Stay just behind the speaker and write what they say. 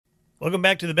Welcome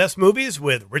back to the best movies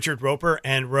with Richard Roeper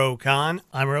and Conn.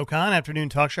 I'm Conn, afternoon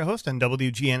talk show host on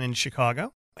WGN in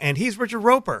Chicago. And he's Richard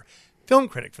Roeper, film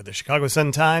critic for the Chicago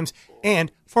Sun-Times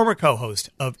and former co-host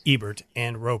of Ebert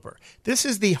and Roeper. This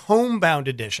is the Homebound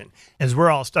edition. As we're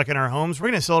all stuck in our homes, we're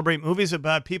going to celebrate movies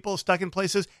about people stuck in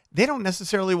places they don't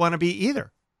necessarily want to be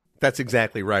either. That's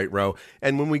exactly right, Ro.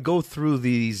 And when we go through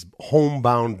these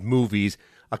homebound movies,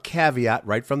 a caveat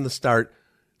right from the start,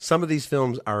 some of these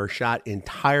films are shot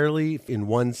entirely in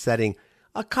one setting.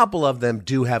 A couple of them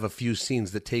do have a few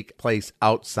scenes that take place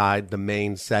outside the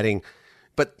main setting.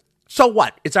 But so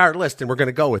what? It's our list and we're going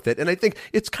to go with it. And I think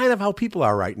it's kind of how people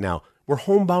are right now. We're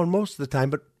homebound most of the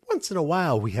time, but once in a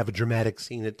while we have a dramatic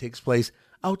scene that takes place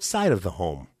outside of the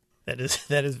home. That is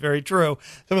very true.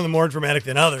 Some of them more dramatic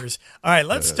than others. All right,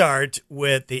 let's start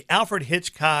with the Alfred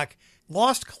Hitchcock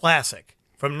lost classic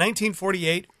from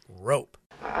 1948, Rope.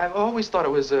 I've always thought it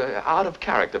was out of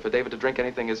character for David to drink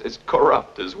anything as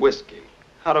corrupt as whiskey.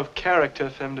 Out of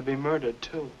character for him to be murdered,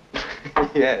 too.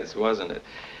 Yes, wasn't it?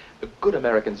 The good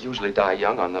Americans usually die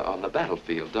young on the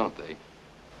battlefield, don't they?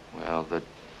 Well, the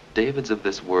Davids of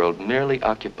this world merely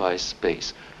occupy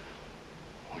space,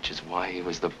 which is why he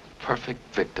was the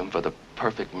perfect victim for the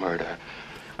perfect murder.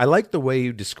 I like the way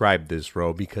you described this,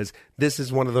 Ro, because this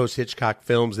is one of those Hitchcock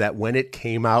films that when it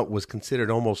came out was considered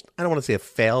almost, I don't want to say a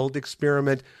failed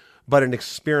experiment, but an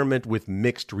experiment with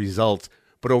mixed results.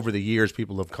 But over the years,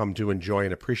 people have come to enjoy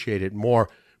and appreciate it more.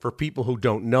 For people who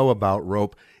don't know about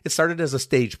Rope, it started as a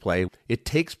stage play. It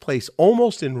takes place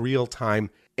almost in real time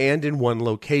and in one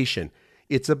location.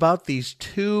 It's about these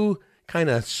two kind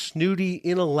of snooty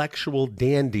intellectual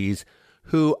dandies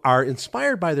who are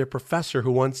inspired by their professor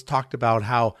who once talked about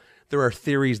how there are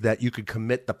theories that you could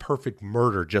commit the perfect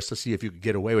murder just to see if you could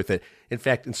get away with it. In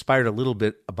fact, inspired a little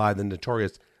bit by the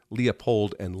notorious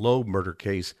Leopold and Loeb murder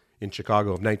case in Chicago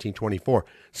of 1924.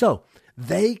 So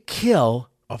they kill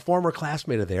a former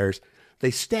classmate of theirs.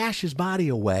 They stash his body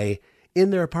away in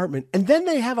their apartment, and then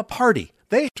they have a party.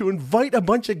 They have to invite a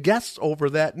bunch of guests over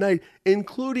that night,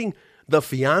 including the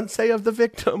fiance of the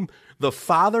victim, the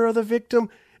father of the victim,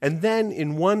 and then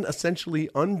in one essentially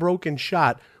unbroken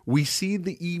shot, we see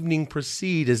the evening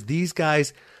proceed as these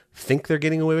guys think they're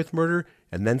getting away with murder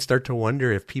and then start to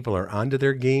wonder if people are onto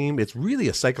their game. It's really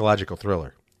a psychological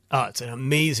thriller. Oh, it's an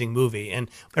amazing movie. And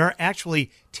there are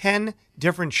actually 10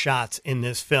 different shots in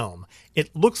this film.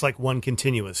 It looks like one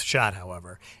continuous shot,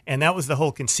 however. And that was the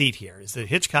whole conceit here, is that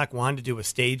Hitchcock wanted to do a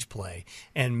stage play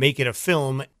and make it a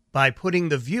film by putting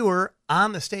the viewer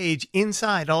on the stage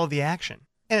inside all of the action.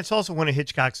 And it's also one of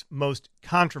Hitchcock's most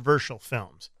controversial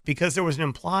films because there was an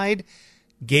implied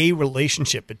gay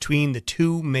relationship between the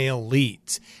two male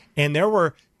leads. And there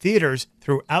were theaters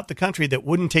throughout the country that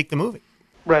wouldn't take the movie.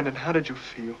 Brandon, how did you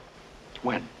feel?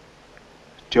 When?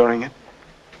 During it?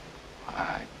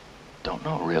 I don't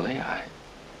know, really. I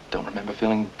don't remember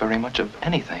feeling very much of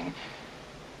anything.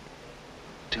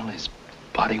 Till his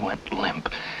body went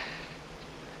limp.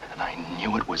 And I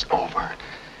knew it was over.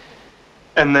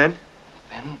 And then?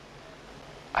 Then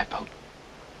I felt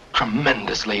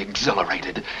tremendously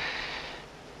exhilarated.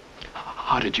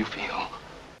 How did you feel?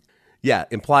 Yeah,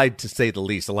 implied to say the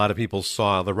least. A lot of people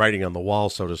saw the writing on the wall,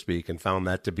 so to speak, and found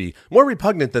that to be more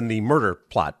repugnant than the murder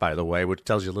plot, by the way, which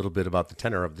tells you a little bit about the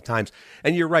tenor of the times.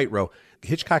 And you're right, Ro.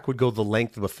 Hitchcock would go the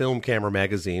length of a film camera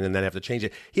magazine and then have to change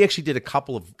it. He actually did a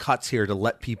couple of cuts here to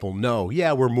let people know,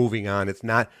 yeah, we're moving on. It's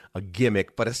not a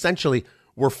gimmick, but essentially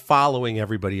we're following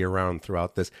everybody around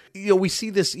throughout this. You know, we see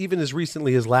this even as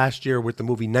recently as last year with the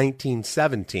movie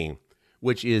 1917,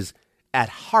 which is at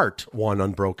heart one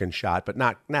unbroken shot, but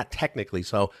not technically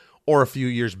so, or a few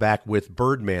years back with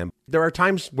Birdman. There are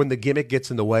times when the gimmick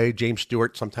gets in the way. James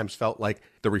Stewart sometimes felt like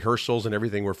the rehearsals and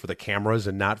everything were for the cameras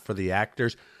and not for the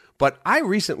actors. But I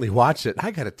recently watched it.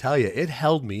 I got to tell you, it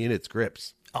held me in its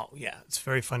grips. Oh, yeah. It's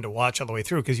very fun to watch all the way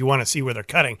through because you want to see where they're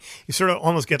cutting. You sort of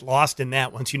almost get lost in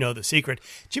that once you know the secret.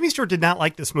 Jimmy Stewart did not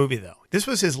like this movie, though. This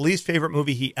was his least favorite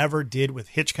movie he ever did with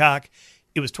Hitchcock.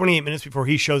 It was 28 minutes before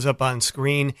he shows up on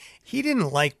screen. He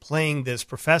didn't like playing this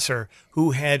professor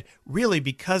who had really,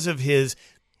 because of his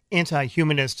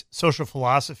anti-humanist social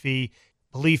philosophy,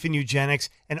 belief in eugenics,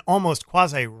 and almost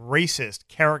quasi-racist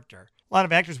character. A lot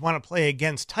of actors want to play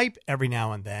against type every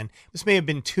now and then. This may have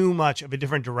been too much of a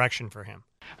different direction for him.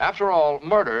 After all,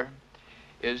 murder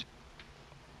is,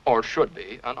 or should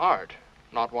be, an art.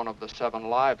 Not one of the seven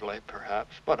lively,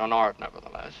 perhaps, but an art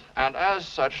nevertheless. And as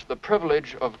such, the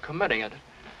privilege of committing it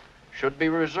should be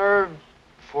reserved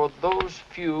for those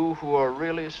few who are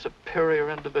really superior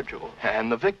individuals.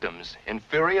 And the victims,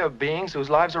 inferior beings whose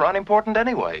lives are unimportant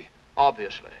anyway,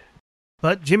 obviously.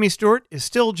 But Jimmy Stewart is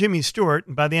still Jimmy Stewart,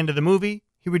 and by the end of the movie,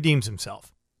 he redeems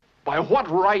himself. By what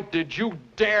right did you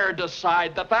dare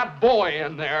decide that that boy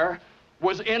in there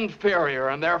was inferior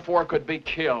and therefore could be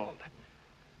killed?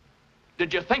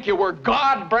 Did you think you were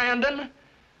God, Brandon?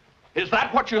 Is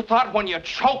that what you thought when you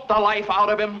choked the life out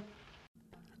of him?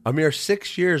 A mere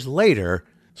 6 years later,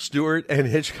 Stewart and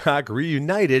Hitchcock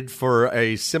reunited for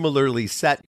a similarly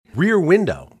set Rear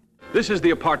Window. This is the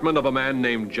apartment of a man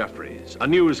named Jeffries, a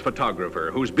news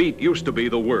photographer whose beat used to be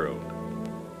the world.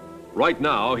 Right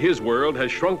now, his world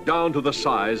has shrunk down to the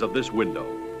size of this window.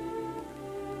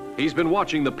 He's been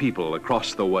watching the people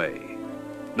across the way.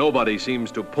 Nobody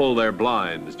seems to pull their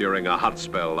blinds during a hot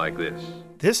spell like this.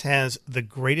 This has the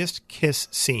greatest kiss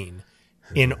scene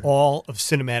in all of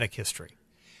cinematic history.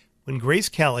 When Grace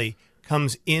Kelly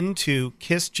comes in to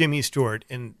kiss Jimmy Stewart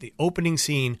in the opening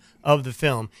scene of the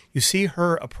film, you see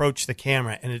her approach the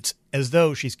camera, and it's as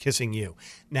though she's kissing you.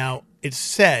 Now, it's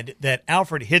said that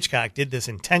Alfred Hitchcock did this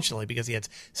intentionally because he had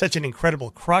such an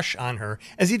incredible crush on her,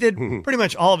 as he did pretty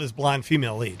much all of his blonde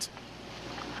female leads.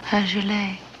 How's your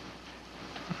leg?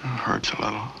 Hurts a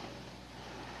little.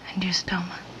 And your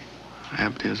stomach?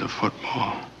 Empty as a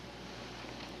football.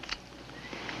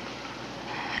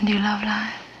 And do you love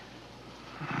life?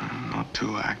 Not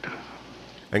too active.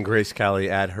 And Grace Kelly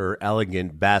at her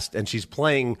elegant best. And she's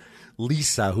playing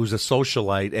Lisa, who's a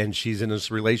socialite, and she's in this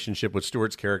relationship with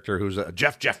Stewart's character, who's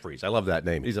Jeff Jeffries. I love that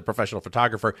name. He's a professional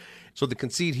photographer. So the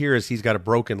conceit here is he's got a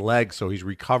broken leg, so he's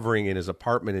recovering in his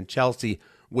apartment in Chelsea,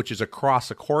 which is across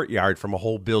a courtyard from a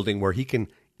whole building where he can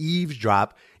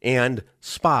eavesdrop and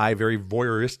spy very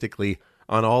voyeuristically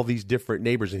on all these different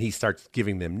neighbors, and he starts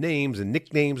giving them names and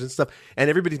nicknames and stuff, and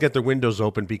everybody's got their windows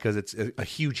open because it's a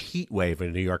huge heat wave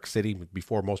in New York City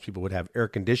before most people would have air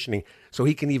conditioning, so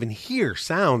he can even hear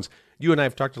sounds. You and I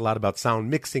have talked a lot about sound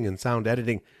mixing and sound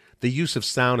editing. The use of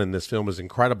sound in this film is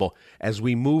incredible as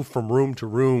we move from room to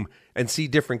room and see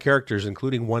different characters,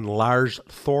 including one Lars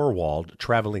Thorwald,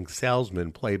 traveling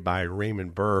salesman played by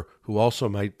Raymond Burr, who also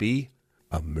might be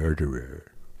a murderer.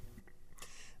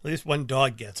 At least one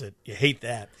dog gets it. You hate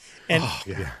that. And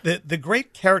the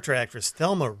great character actress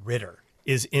Thelma Ritter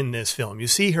is in this film. You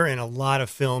see her in a lot of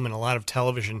film and a lot of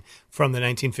television from the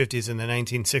 1950s and the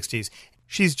 1960s.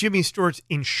 She's Jimmy Stewart's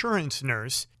insurance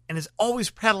nurse and is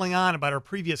always prattling on about her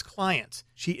previous clients.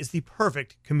 She is the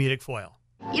perfect comedic foil.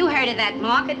 You heard of that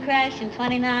market crash in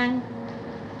 29?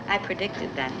 I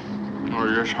predicted that.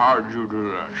 Oh, yes, how did you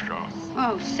do that stuff?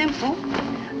 Oh, simple.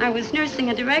 I was nursing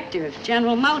a director of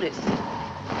General Motors.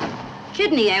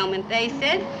 Kidney ailment, they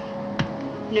said.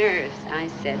 Nerves, I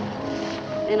said.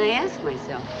 Then I asked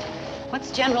myself,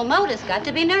 what's General Motors got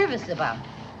to be nervous about?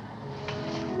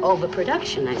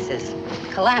 Overproduction, I says.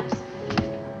 Collapse.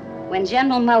 When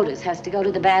General Motors has to go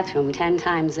to the bathroom 10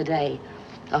 times a day,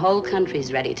 the whole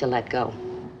country's ready to let go.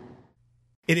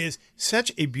 It is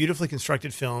such a beautifully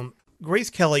constructed film. Grace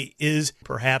Kelly is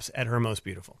perhaps at her most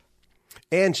beautiful.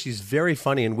 And she's very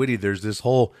funny and witty. There's this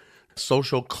whole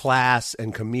social class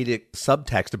and comedic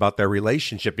subtext about their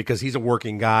relationship because he's a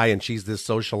working guy and she's this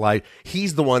socialite.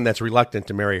 He's the one that's reluctant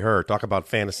to marry her. Talk about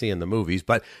fantasy in the movies,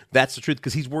 but that's the truth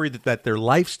because he's worried that their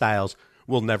lifestyles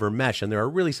will never mesh. And there are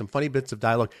really some funny bits of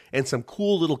dialogue and some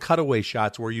cool little cutaway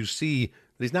shots where you see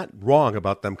that he's not wrong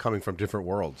about them coming from different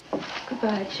worlds.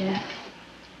 Goodbye, Jeff.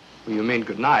 Well, you mean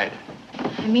good night?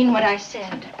 I mean what I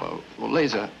said. Well,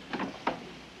 Lisa,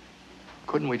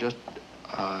 couldn't we just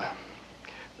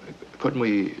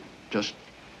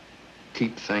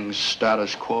keep things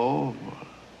status quo?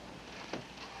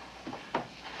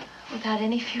 Without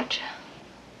any future?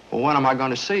 Well, when am I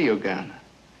going to see you again?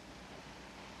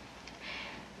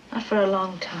 Not for a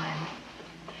long time.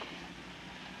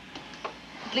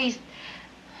 At least,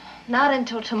 not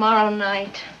until tomorrow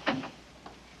night.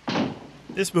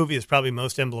 This movie is probably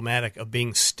most emblematic of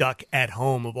being stuck at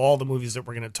home of all the movies that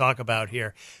we're going to talk about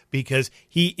here because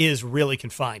he is really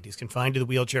confined. He's confined to the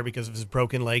wheelchair because of his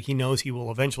broken leg. He knows he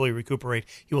will eventually recuperate.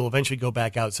 He will eventually go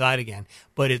back outside again.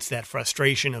 But it's that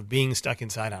frustration of being stuck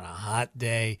inside on a hot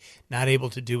day, not able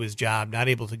to do his job, not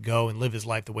able to go and live his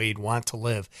life the way he'd want to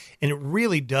live. And it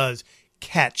really does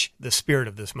catch the spirit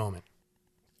of this moment.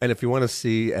 And if you want to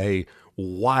see a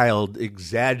wild,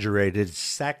 exaggerated,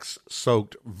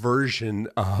 sex-soaked version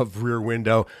of Rear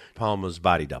Window, Palma's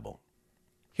Body Double.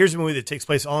 Here's a movie that takes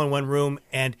place all in one room,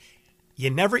 and you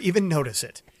never even notice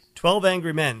it. 12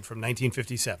 Angry Men from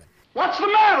 1957. What's the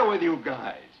matter with you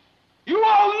guys? You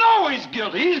all know he's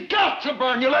guilty. He's got to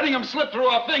burn. You're letting him slip through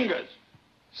our fingers.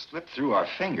 Slip through our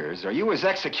fingers? Are you his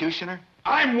executioner?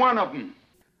 I'm one of them.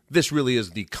 This really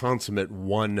is the consummate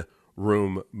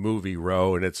one-room movie,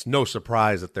 Roe, and it's no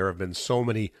surprise that there have been so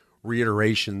many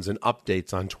reiterations and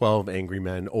updates on 12 Angry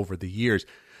Men over the years.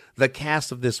 The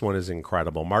cast of this one is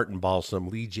incredible. Martin Balsam,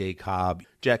 Lee J. Cobb,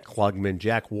 Jack Klugman,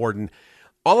 Jack Warden,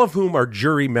 all of whom are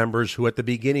jury members who at the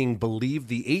beginning believed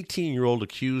the 18-year-old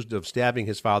accused of stabbing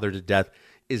his father to death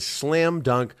is slam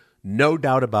dunk, no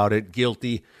doubt about it,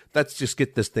 guilty. Let's just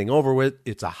get this thing over with.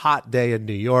 It's a hot day in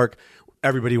New York.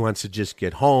 Everybody wants to just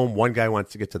get home. One guy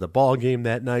wants to get to the ball game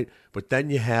that night. But then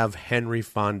you have Henry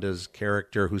Fonda's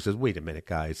character who says, wait a minute,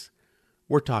 guys.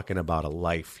 We're talking about a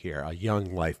life here, a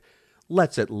young life.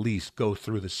 Let's at least go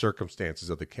through the circumstances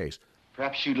of the case.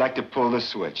 Perhaps you'd like to pull the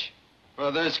switch.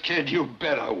 For this kid, you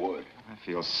bet I would. I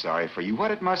feel sorry for you.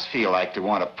 What it must feel like to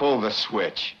want to pull the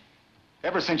switch.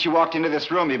 Ever since you walked into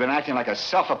this room, you've been acting like a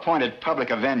self-appointed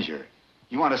public avenger.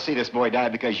 You want to see this boy die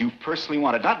because you personally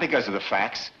want it, not because of the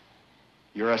facts.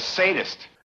 You're a sadist.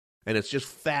 And it's just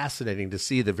fascinating to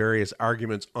see the various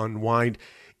arguments unwind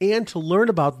and to learn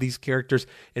about these characters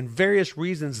and various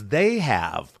reasons they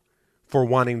have for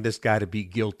wanting this guy to be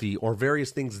guilty or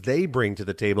various things they bring to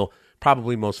the table.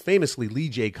 Probably most famously, Lee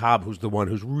J. Cobb, who's the one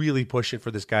who's really pushing for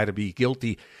this guy to be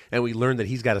guilty. And we learn that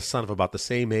he's got a son of about the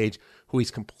same age who he's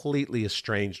completely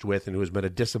estranged with and who has been a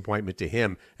disappointment to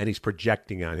him, and he's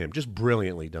projecting on him. Just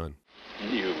brilliantly done.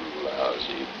 You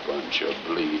lousy bunch of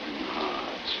bleeding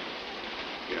hearts.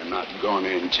 You're not going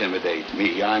to intimidate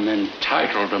me. I'm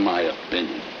entitled to my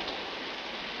opinion.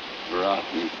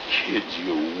 Rotten kids,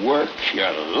 you work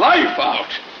your life out.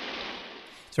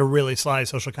 It's a really sly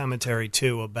social commentary,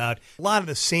 too, about a lot of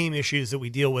the same issues that we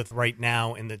deal with right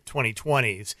now in the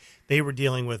 2020s. They were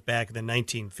dealing with back in the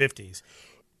 1950s.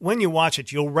 When you watch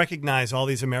it, you'll recognize all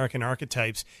these American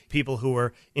archetypes, people who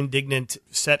are indignant,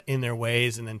 set in their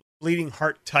ways, and then bleeding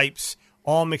heart types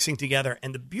all mixing together.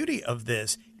 And the beauty of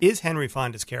this is Henry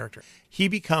Fonda's character. He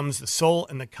becomes the soul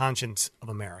and the conscience of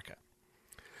America.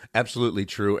 Absolutely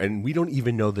true. And we don't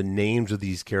even know the names of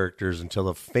these characters until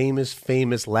the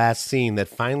famous last scene that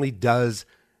finally does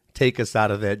take us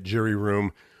out of that jury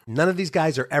room. None of these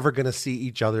guys are ever going to see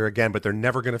each other again, but they're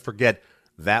never going to forget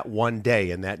that one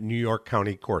day in that New York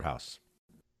County courthouse.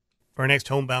 For our next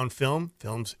Homebound film,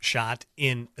 films shot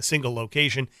in a single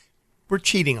location, we're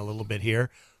cheating a little bit here.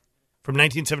 From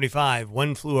 1975,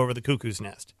 One Flew Over the Cuckoo's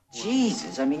Nest.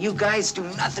 Jesus, I mean, you guys do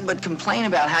nothing but complain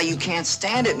about how you can't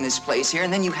stand it in this place here,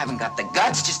 and then you haven't got the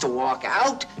guts just to walk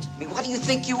out? I mean, what do you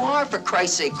think you are, for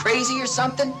Christ's sake, crazy or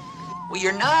something? Well,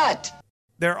 you're not.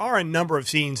 There are a number of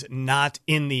scenes not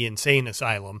in the insane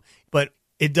asylum, but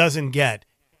it doesn't get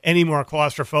any more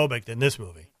claustrophobic than this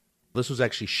movie. This was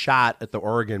actually shot at the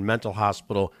Oregon Mental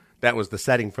Hospital. That was the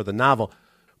setting for the novel.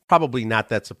 Probably not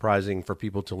that surprising for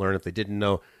people to learn if they didn't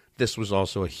know. This was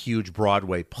also a huge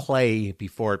Broadway play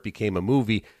before it became a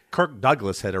movie. Kirk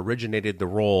Douglas had originated the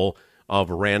role of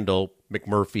Randall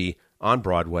McMurphy on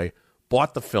Broadway,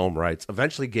 bought the film rights,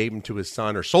 eventually gave him to his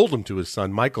son, or sold him to his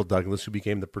son, Michael Douglas, who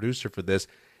became the producer for this.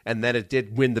 And then it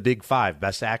did win the Big Five: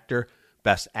 Best Actor,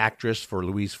 Best Actress for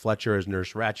Louise Fletcher as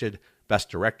Nurse Ratched, Best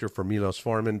Director for Milos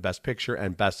Forman, Best Picture,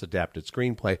 and Best Adapted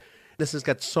Screenplay. This has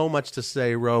got so much to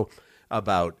say, Ro,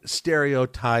 about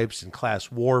stereotypes and class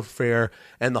warfare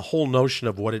and the whole notion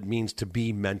of what it means to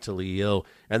be mentally ill.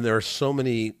 And there are so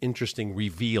many interesting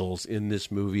reveals in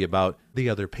this movie about the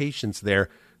other patients there,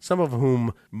 some of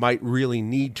whom might really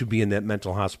need to be in that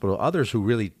mental hospital, others who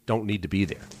really don't need to be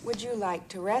there. Would you like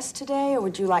to rest today, or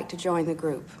would you like to join the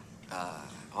group?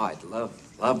 I'd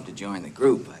love to join the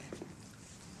group.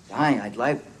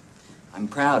 I'm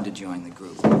proud to join the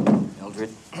group, Mildred.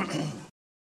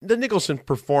 The Nicholson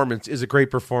performance is a great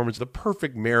performance, the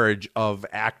perfect marriage of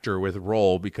actor with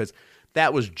role, because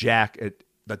that was Jack at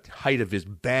the height of his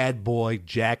bad boy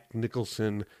Jack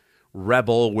Nicholson,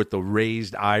 rebel with the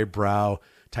raised eyebrow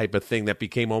type of thing that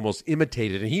became almost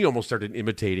imitated, and he almost started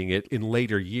imitating it in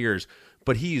later years,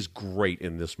 but he's great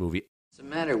in this movie. What's the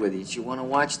matter with you? You want to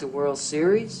watch the World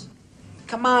Series?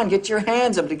 Come on, get your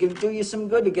hands up to do you some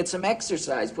good, to get some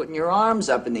exercise, putting your arms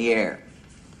up in the air.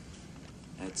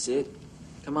 That's it.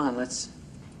 Come on,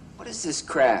 what is this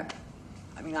crap?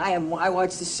 I mean, I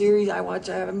watch the series, I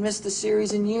haven't missed the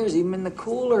series in years, even in the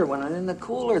cooler. When I'm in the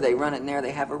cooler, they run it in there,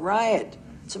 they have a riot.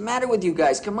 What's the matter with you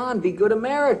guys? Come on, be good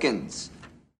Americans.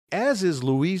 As is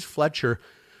Louise Fletcher,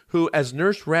 who, as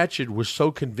Nurse Ratched, was so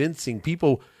convincing,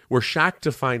 people were shocked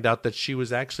to find out that she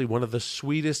was actually one of the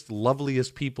sweetest,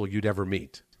 loveliest people you'd ever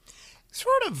meet.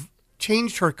 Sort of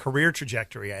changed her career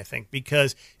trajectory, I think,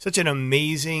 because such an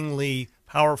amazingly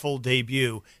powerful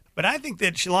debut. But I think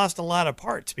that she lost a lot of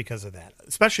parts because of that,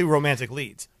 especially romantic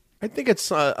leads. I think it's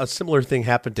a similar thing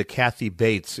happened to Kathy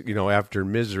Bates, after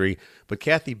Misery. But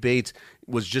Kathy Bates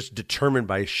was just determined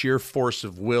by sheer force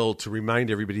of will to remind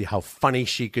everybody how funny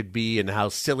she could be and how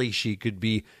silly she could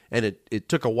be. And it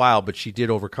took a while, but she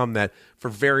did overcome that for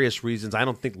various reasons. I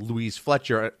don't think Louise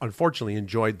Fletcher, unfortunately,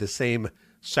 enjoyed the same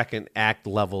second act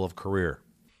level of career.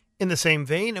 In the same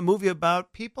vein, a movie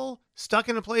about people stuck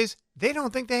in a place they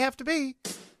don't think they have to be.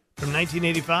 From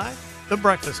 1985, The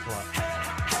Breakfast Club.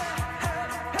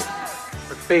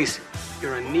 But face it,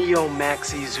 you're a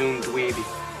neo-maxi Zoom dweeby.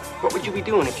 What would you be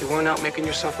doing if you weren't out making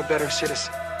yourself a better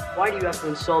citizen? Why do you have to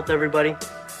insult everybody?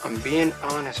 I'm being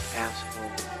honest,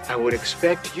 asshole. I would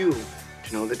expect you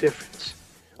to know the difference.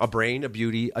 A brain, a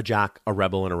beauty, a jock, a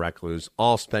rebel, and a recluse,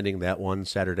 all spending that one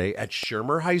Saturday at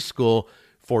Shermer High School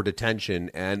for detention.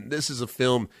 And this is a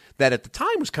film that at the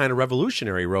time was kind of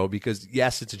revolutionary, Ro, because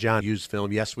yes, it's a John Hughes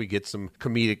film. Yes, we get some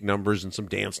comedic numbers and some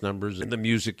dance numbers and the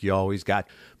music you always got.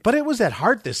 But it was at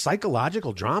heart this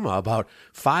psychological drama about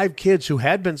 5 kids who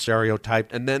had been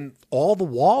stereotyped, and then all the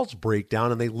walls break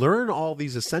down and they learn all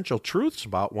these essential truths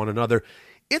about one another.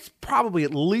 It's probably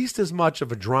at least as much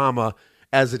of a drama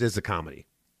as it is a comedy.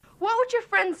 What would your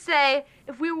friends say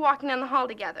if we were walking down the hall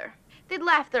together? They'd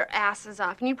laugh their asses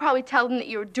off, and you'd probably tell them that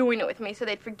you were doing it with me so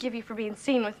they'd forgive you for being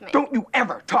seen with me. Don't you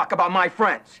ever talk about my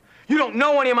friends. You don't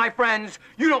know any of my friends,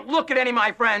 you don't look at any of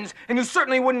my friends, and you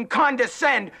certainly wouldn't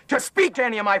condescend to speak to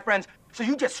any of my friends. So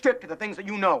you just stick to the things that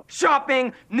you know.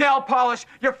 Shopping, nail polish,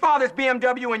 your father's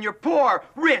BMW, and your poor,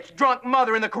 rich, drunk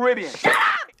mother in the Caribbean. Shut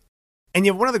up! And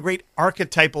you have one of the great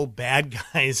archetypal bad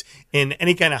guys in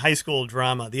any kind of high school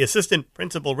drama, the assistant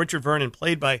principal, Richard Vernon,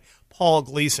 played by Paul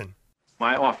Gleason.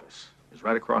 My office is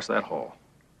right across that hall.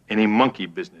 Any monkey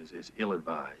business is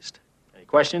ill-advised. Any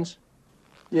questions?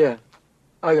 Yeah,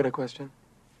 I got a question.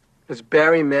 Does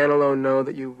Barry Manilow know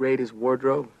that you raid his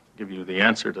wardrobe? Give you the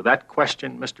answer to that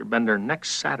question, Mr. Bender,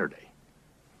 next Saturday.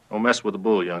 Don't mess with the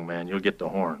bull, young man. You'll get the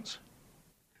horns.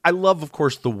 I love, of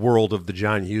course, the world of the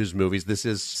John Hughes movies. This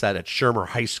is set at Shermer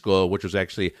High School, which was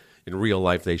actually, in real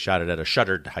life, they shot it at a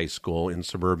shuttered high school in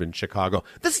suburban Chicago.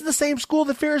 This is the same school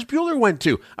that Ferris Bueller went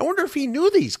to. I wonder if he knew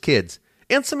these kids.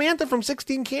 And Samantha from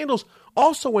 16 Candles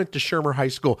also went to Shermer High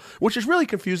School, which is really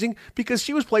confusing because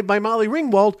she was played by Molly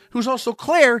Ringwald, who's also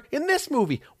Claire in this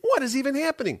movie. What is even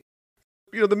happening?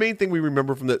 The main thing we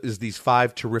remember from that is these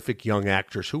 5 terrific young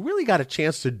actors who really got a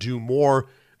chance to do more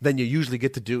than you usually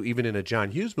get to do even in a John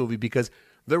Hughes movie, because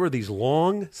there were these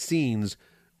long scenes,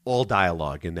 all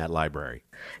dialogue in that library.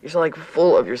 You're so,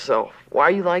 full of yourself. Why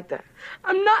are you like that?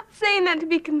 I'm not saying that to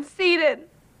be conceited.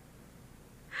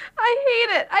 I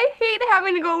hate it. I hate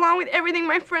having to go along with everything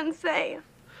my friends say.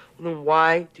 Well, then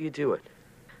why do you do it?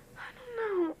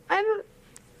 I don't know.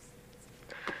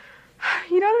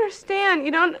 You don't understand.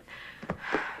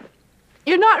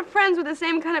 You're not friends with the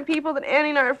same kind of people that Annie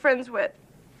and I are friends with.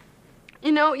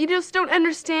 You just don't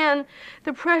understand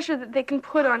the pressure that they can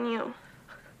put on you.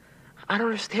 I don't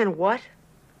understand what?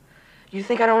 You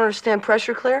think I don't understand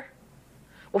pressure, Claire?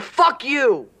 Well, fuck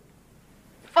you!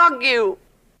 Fuck you!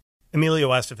 Emilio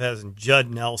Estevez and Judd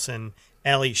Nelson,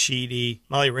 Ali Sheedy,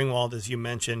 Molly Ringwald, as you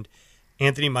mentioned,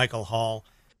 Anthony Michael Hall,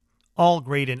 all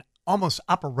great and almost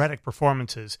operatic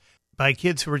performances by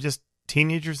kids who were just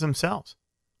teenagers themselves.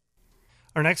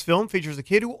 Our next film features a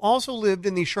kid who also lived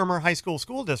in the Shermer High School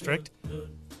School District.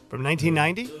 From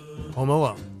 1990, Home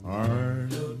Alone. I'm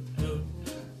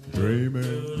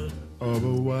dreaming of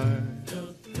a white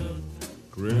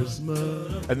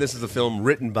Christmas. And this is a film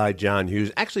written by John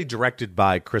Hughes, actually directed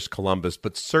by Chris Columbus,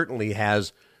 but certainly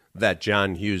has that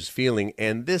John Hughes feeling.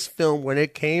 And this film, when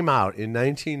it came out in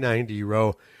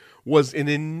 1990, was an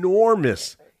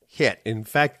enormous hit. In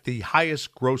fact, the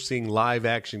highest grossing live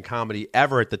action comedy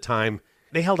ever at the time.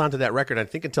 They held on to that record, I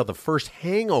think, until the first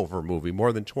Hangover movie,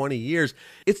 more than 20 years.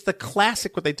 It's the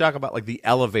classic, what they talk about, like the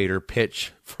elevator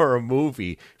pitch for a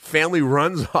movie. Family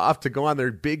runs off to go on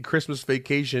their big Christmas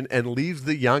vacation and leaves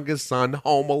the youngest son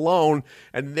home alone.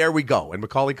 And there we go. And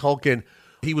Macaulay Culkin,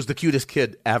 he was the cutest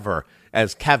kid ever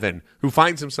as Kevin, who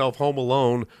finds himself home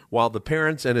alone while the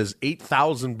parents and his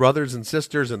 8,000 brothers and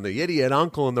sisters and the idiot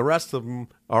uncle and the rest of them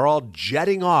are all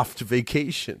jetting off to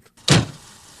vacation.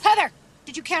 Heather,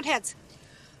 did you count heads?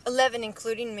 11,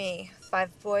 including me.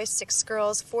 5 boys, 6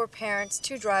 girls, 4 parents,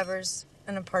 2 drivers,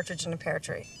 and a partridge in a pear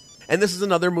tree. And this is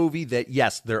another movie that,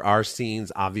 yes, there are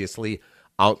scenes, obviously,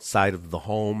 outside of the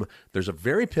home. There's a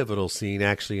very pivotal scene,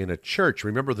 actually, in a church.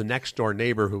 Remember the next-door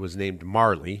neighbor who was named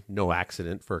Marley, no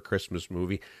accident for a Christmas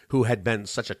movie, who had been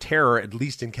such a terror, at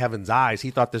least in Kevin's eyes.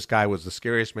 He thought this guy was the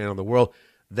scariest man in the world.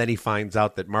 Then he finds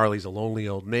out that Marley's a lonely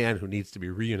old man who needs to be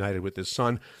reunited with his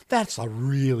son. That's a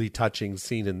really touching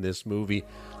scene in this movie.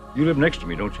 You live next to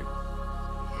me, don't you?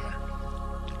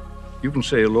 You can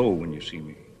say hello when you see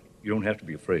me. You don't have to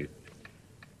be afraid.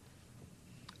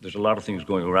 There's a lot of things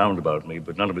going around about me,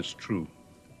 but none of it's true.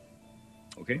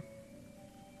 Okay?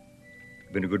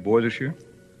 Been a good boy this year?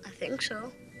 I think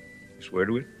so. You swear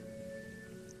to it?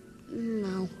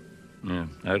 No. Yeah,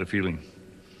 I had a feeling.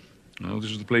 Well,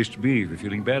 this is the place to be if you're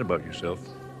feeling bad about yourself.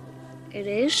 It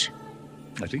is?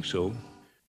 I think so.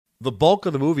 The bulk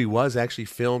of the movie was actually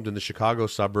filmed in the Chicago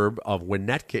suburb of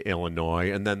Winnetka,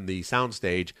 Illinois, and then the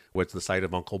soundstage was the site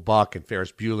of Uncle Buck and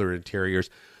Ferris Bueller Interiors.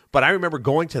 But I remember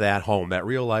going to that home, that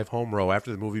real-life home row,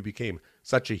 after the movie became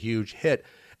such a huge hit,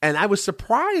 and I was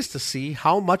surprised to see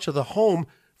how much of the home,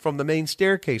 from the main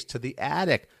staircase to the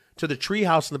attic to the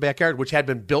treehouse in the backyard, which had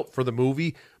been built for the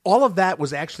movie, all of that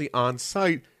was actually on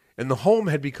site, and the home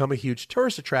had become a huge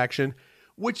tourist attraction,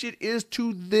 which it is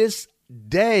to this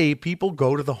day. People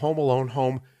go to the Home Alone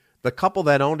home. The couple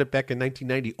that owned it back in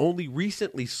 1990 only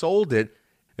recently sold it,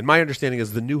 and my understanding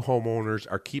is the new homeowners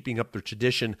are keeping up their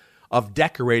tradition of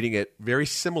decorating it very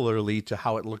similarly to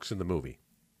how it looks in the movie.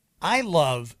 I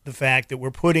love the fact that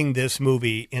we're putting this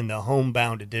movie in the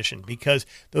Homebound edition, because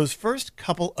those first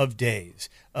couple of days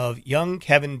of young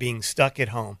Kevin being stuck at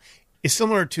home is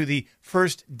similar to the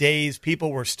first days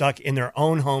people were stuck in their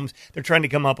own homes. They're trying to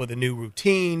come up with a new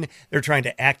routine. They're trying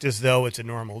to act as though it's a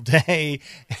normal day,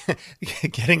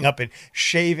 getting up and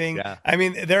shaving. Yeah. I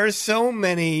mean, there are so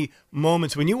many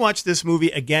moments when you watch this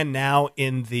movie again now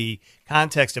in the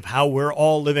context of how we're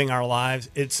all living our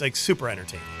lives. It's like super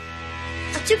entertaining.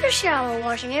 I took a shower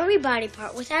washing every body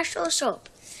part with actual soap,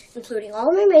 including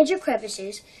all my major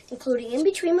crevices, including in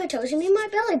between my toes and in my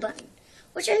belly button,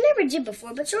 which I never did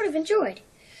before but sort of enjoyed.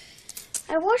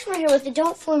 I washed my hair with the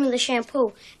Don't Formula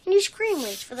shampoo and used cream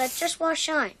rinse for that Just Wash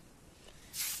shine.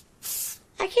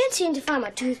 I can't seem to find my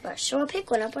toothbrush, so I'll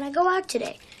pick one up when I go out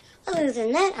today. Other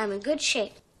than that, I'm in good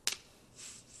shape.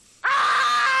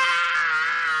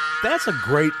 That's a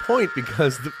great point,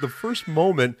 because the first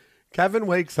moment Kevin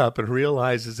wakes up and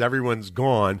realizes everyone's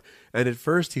gone, and at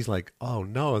first he's like, oh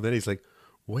no, and then he's like,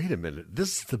 wait a minute,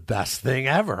 this is the best thing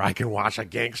ever. I can watch a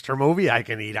gangster movie, I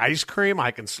can eat ice cream,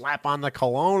 I can slap on the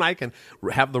cologne, I can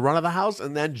have the run of the house,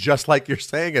 and then just like you're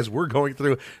saying, as we're going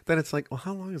through, then it's like, well,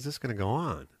 how long is this going to go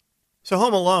on? So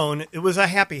Home Alone, it was a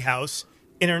happy house.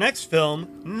 In her next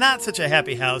film, not such a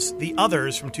happy house, The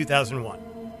Others from 2001.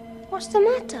 What's the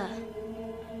matter?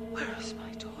 Where is my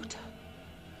daughter?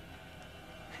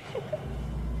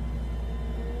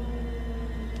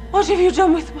 What have you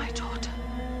done with my daughter?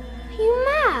 Are you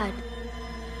mad?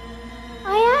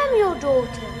 I am your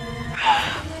daughter.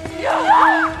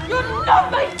 You're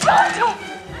not my daughter!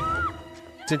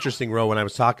 It's interesting, Ro, when I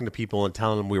was talking to people and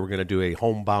telling them we were going to do a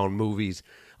Homebound Movies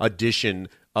edition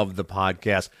of the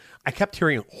podcast, I kept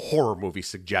hearing horror movie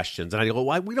suggestions. And I go,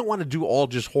 well, we don't want to do all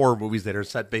just horror movies that are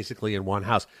set basically in one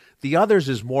house. The Others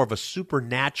is more of a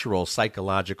supernatural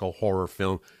psychological horror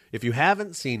film. If you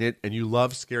haven't seen it and you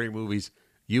love scary movies,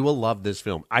 you will love this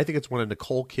film. I think it's one of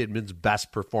Nicole Kidman's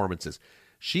best performances.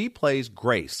 She plays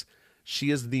Grace. She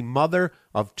is the mother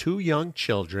of two young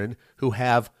children who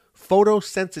have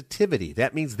photosensitivity.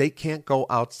 That means they can't go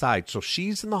outside. So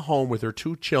she's in the home with her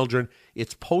two children.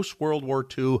 It's post-World War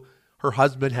II. Her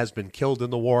husband has been killed in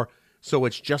the war, so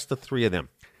it's just the three of them.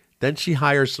 Then she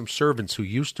hires some servants who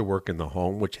used to work in the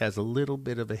home, which has a little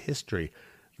bit of a history.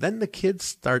 Then the kids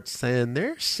start saying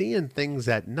they're seeing things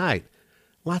at night.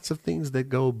 Lots of things that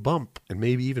go bump and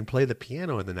maybe even play the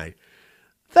piano in the night.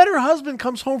 Then her husband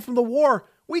comes home from the war.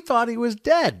 We thought he was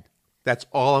dead. That's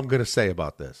all I'm going to say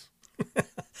about this.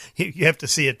 You have to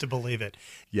see it to believe it.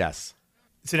 Yes.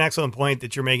 It's an excellent point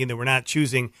that you're making, that we're not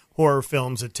choosing horror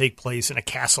films that take place in a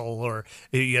castle, or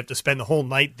you have to spend the whole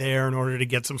night there in order to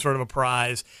get some sort of a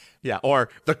prize. Yeah, or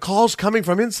the call's coming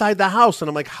from inside the house. And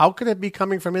I'm like, how could it be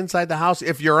coming from inside the house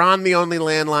if you're on the only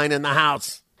landline in the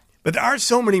house? But there are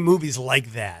so many movies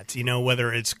like that, you know,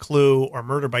 whether it's Clue or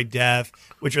Murder by Death,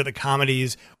 which are the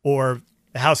comedies, or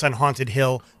The House on Haunted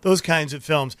Hill, those kinds of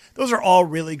films. Those are all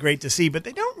really great to see, but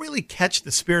they don't really catch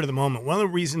the spirit of the moment. One of the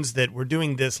reasons that we're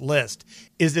doing this list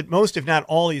is that most, if not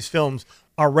all, these films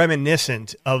are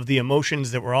reminiscent of the emotions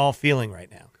that we're all feeling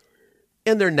right now.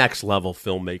 And their next level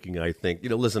filmmaking, I think. You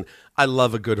know, listen, I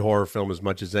love a good horror film as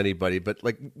much as anybody, but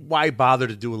like, why bother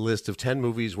to do a list of 10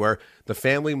 movies where the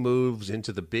family moves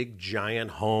into the big giant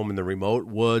home in the remote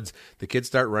woods, the kids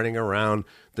start running around,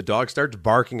 the dog starts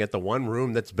barking at the one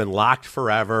room that's been locked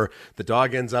forever, the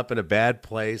dog ends up in a bad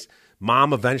place,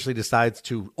 mom eventually decides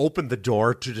to open the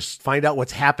door to just find out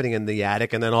what's happening in the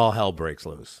attic, and then all hell breaks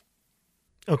loose.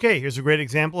 Okay, here's a great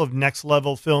example of next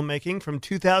level filmmaking from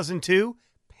 2002.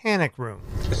 Panic Room.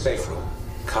 The safe room.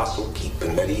 castle keep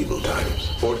in medieval times.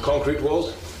 Poured concrete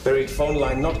walls, buried phone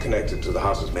line not connected to the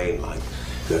house's main line.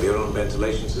 You have your own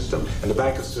ventilation system and a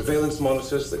bank of surveillance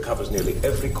monitors that covers nearly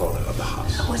every corner of the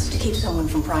house. What's to keep someone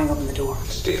from prying open the door?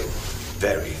 Steel.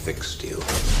 Very thick steel.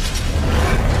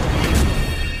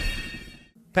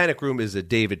 Panic Room is a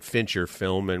David Fincher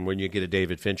film, and when you get a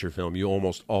David Fincher film, you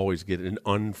almost always get an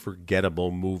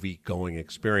unforgettable movie-going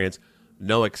experience.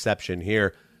 No exception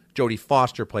here. Jodie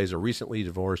Foster plays a recently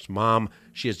divorced mom.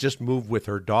 She has just moved with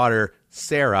her daughter,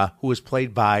 Sarah, who is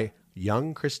played by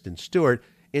young Kristen Stewart,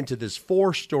 into this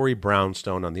 4-story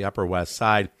brownstone on the Upper West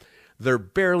Side. They're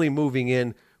barely moving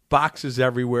in, boxes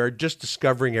everywhere, just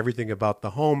discovering everything about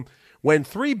the home, when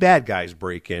 3 bad guys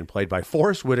break in, played by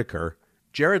Forrest Whitaker,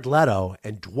 Jared Leto,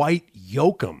 and Dwight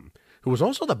Yoakam, who was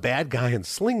also the bad guy in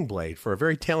Sling Blade. For a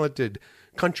very talented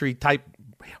country-type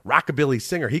rockabilly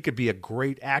singer, he could be a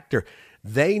great actor.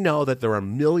 They know that there are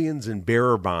millions in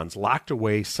bearer bonds locked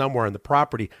away somewhere on the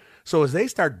property. So as they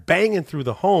start banging through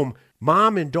the home,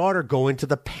 mom and daughter go into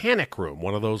the panic room.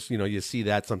 One of those, you see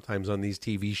that sometimes on these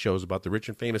TV shows about the rich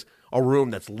and famous, a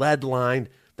room that's lead-lined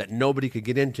that nobody could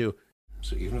get into.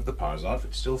 So even if the power's off,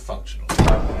 it's still functional.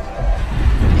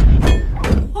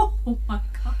 Oh my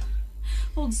God.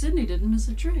 Old Sidney didn't miss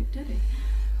a trick, did he?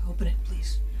 Open it,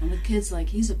 please. And the kid's like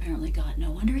he's apparently got.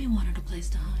 No wonder he wanted a place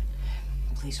to hide.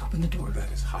 Please open the door.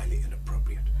 That is highly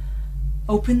inappropriate.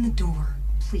 Open the door,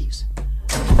 please.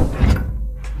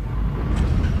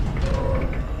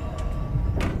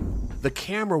 The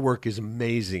camera work is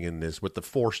amazing in this with the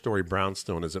 4-story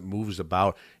brownstone as it moves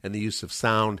about and the use of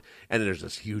sound. And there's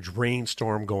this huge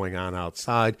rainstorm going on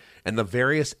outside and the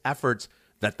various efforts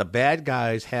that the bad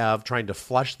guys have trying to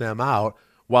flush them out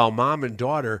while mom and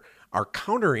daughter are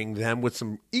countering them with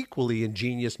some equally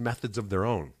ingenious methods of their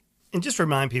own. And just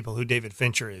remind people who David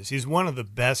Fincher is. He's one of the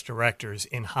best directors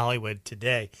in Hollywood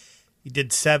today. He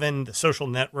did Seven, The Social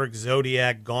Network,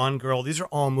 Zodiac, Gone Girl. These are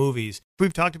all movies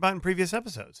we've talked about in previous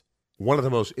episodes. One of the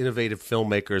most innovative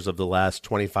filmmakers of the last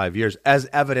 25 years, as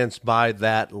evidenced by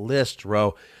that list,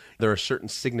 Ro. There are certain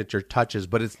signature touches,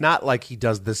 but it's not like he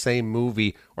does the same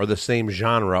movie or the same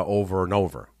genre over and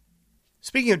over.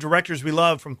 Speaking of directors we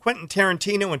love, from Quentin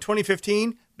Tarantino in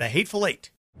 2015, The Hateful Eight.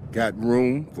 Got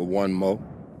room for one more?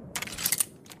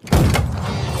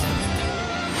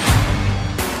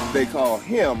 They call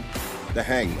him the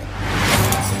hangman.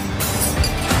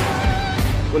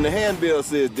 When the handbill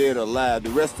says dead or alive, the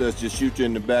rest of us just shoot you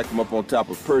in the back, come up on top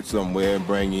of a perch somewhere and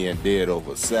bring you in dead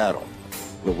over a saddle.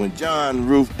 But when John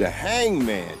Ruth the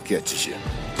hangman catches you,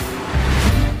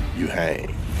 you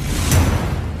hang.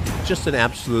 Just an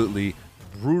absolutely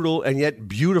brutal and yet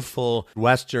beautiful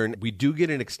Western. We do get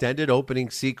an extended opening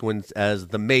sequence as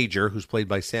the Major, who's played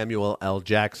by Samuel L.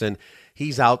 Jackson.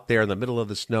 He's out there in the middle of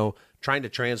the snow trying to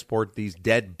transport these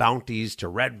dead bounties to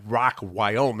Red Rock,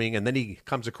 Wyoming, and then he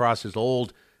comes across his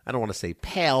old, I don't want to say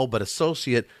pal, but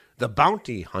associate, the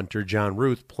bounty hunter, John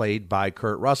Ruth, played by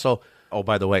Kurt Russell. Oh,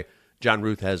 by the way, John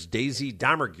Ruth has Daisy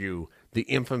Domergue, the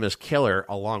infamous killer,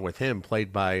 along with him,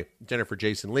 played by Jennifer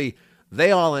Jason Leigh.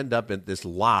 They all end up at this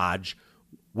lodge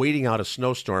waiting out a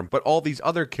snowstorm, but all these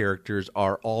other characters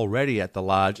are already at the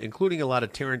lodge, including a lot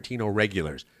of Tarantino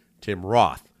regulars. Tim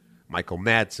Roth, Michael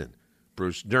Madsen,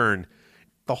 Bruce Dern.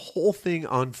 The whole thing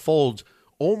unfolds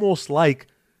almost like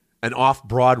an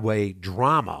off-Broadway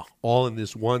drama, all in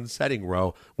this one setting,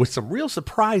 Ro, with some real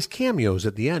surprise cameos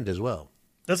at the end as well.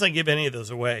 Doesn't give any of those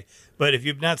away, but if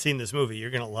you've not seen this movie, you're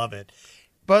going to love it.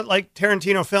 But like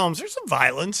Tarantino films, there's some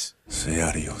violence. Say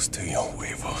adios to your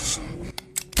huevos.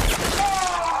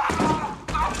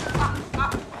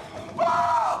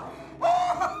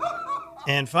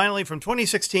 And finally, from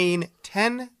 2016,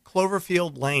 10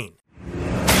 Cloverfield Lane.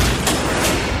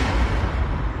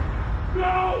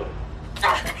 No!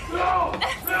 No!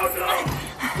 No, no!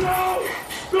 No!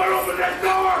 Don't open that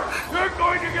door! You're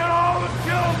going to get all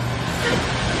killed!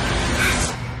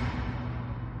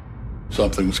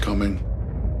 Something's coming.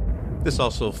 This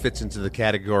also fits into the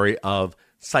category of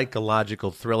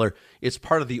psychological thriller. It's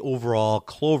part of the overall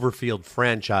Cloverfield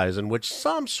franchise in which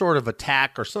some sort of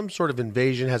attack or some sort of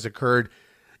invasion has occurred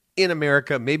in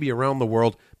America, maybe around the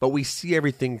world, but we see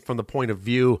everything from the point of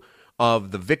view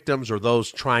of the victims or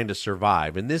those trying to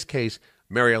survive. In this case,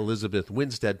 Mary Elizabeth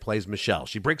Winstead plays Michelle.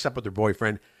 She breaks up with her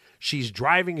boyfriend. She's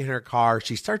driving in her car.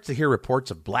 She starts to hear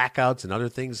reports of blackouts and other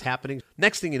things happening.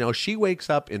 Next thing you know, she wakes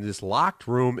up in this locked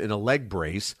room in a leg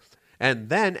brace, and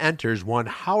then enters one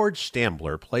Howard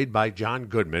Stambler, played by John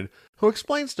Goodman, who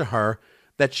explains to her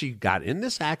that she got in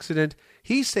this accident,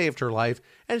 he saved her life,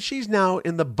 and she's now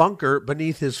in the bunker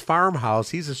beneath his farmhouse.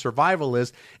 He's a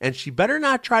survivalist, and she better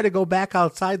not try to go back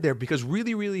outside there because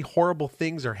really, really horrible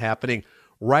things are happening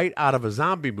right out of a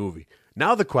zombie movie.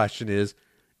 Now the question is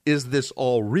this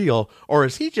all real, or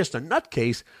is he just a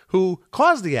nutcase who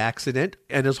caused the accident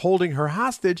and is holding her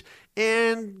hostage?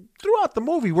 And throughout the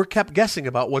movie, we're kept guessing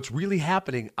about what's really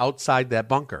happening outside that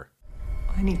bunker.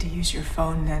 I need to use your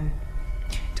phone then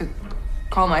to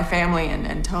call my family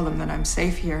and tell them that I'm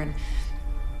safe here and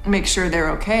make sure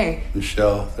they're okay.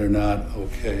 Michelle, they're not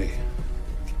okay.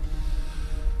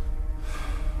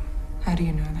 How do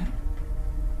you know that?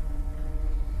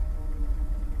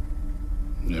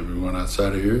 Everyone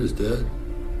outside of here is dead.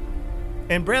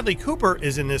 And Bradley Cooper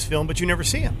is in this film, but you never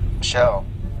see him. Michelle,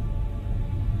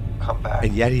 come back.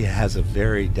 And yet he has a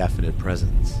very definite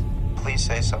presence. Please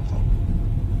say something.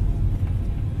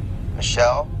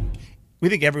 Michelle? We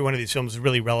think every one of these films is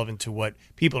really relevant to what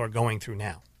people are going through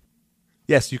now.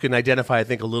 Yes, you can identify, I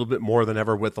think, a little bit more than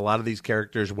ever with a lot of these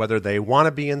characters, whether they want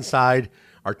to be inside,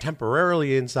 are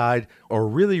temporarily inside, or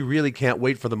really, really can't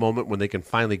wait for the moment when they can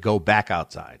finally go back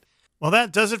outside. Well,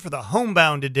 that does it for the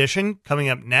Homebound edition. Coming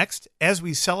up next, as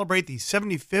we celebrate the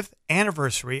 75th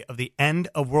anniversary of the end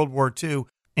of World War II,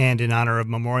 and in honor of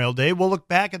Memorial Day, we'll look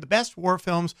back at the best war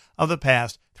films of the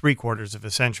past 3/4 of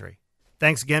a century.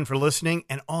 Thanks again for listening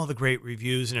and all the great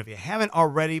reviews. And if you haven't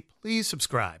already, please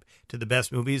subscribe to The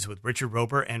Best Movies with Richard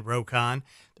Roeper and Conn.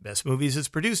 The Best Movies is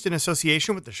produced in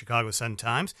association with the Chicago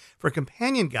Sun-Times. For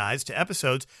companion guides to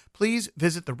episodes, please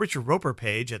visit the Richard Roeper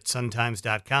page at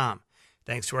suntimes.com.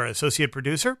 Thanks to our associate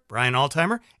producer, Brian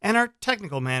Altimer, and our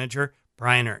technical manager,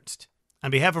 Brian Ernst.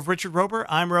 On behalf of Richard Roeper,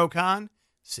 I'm Conn.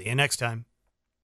 See you next time.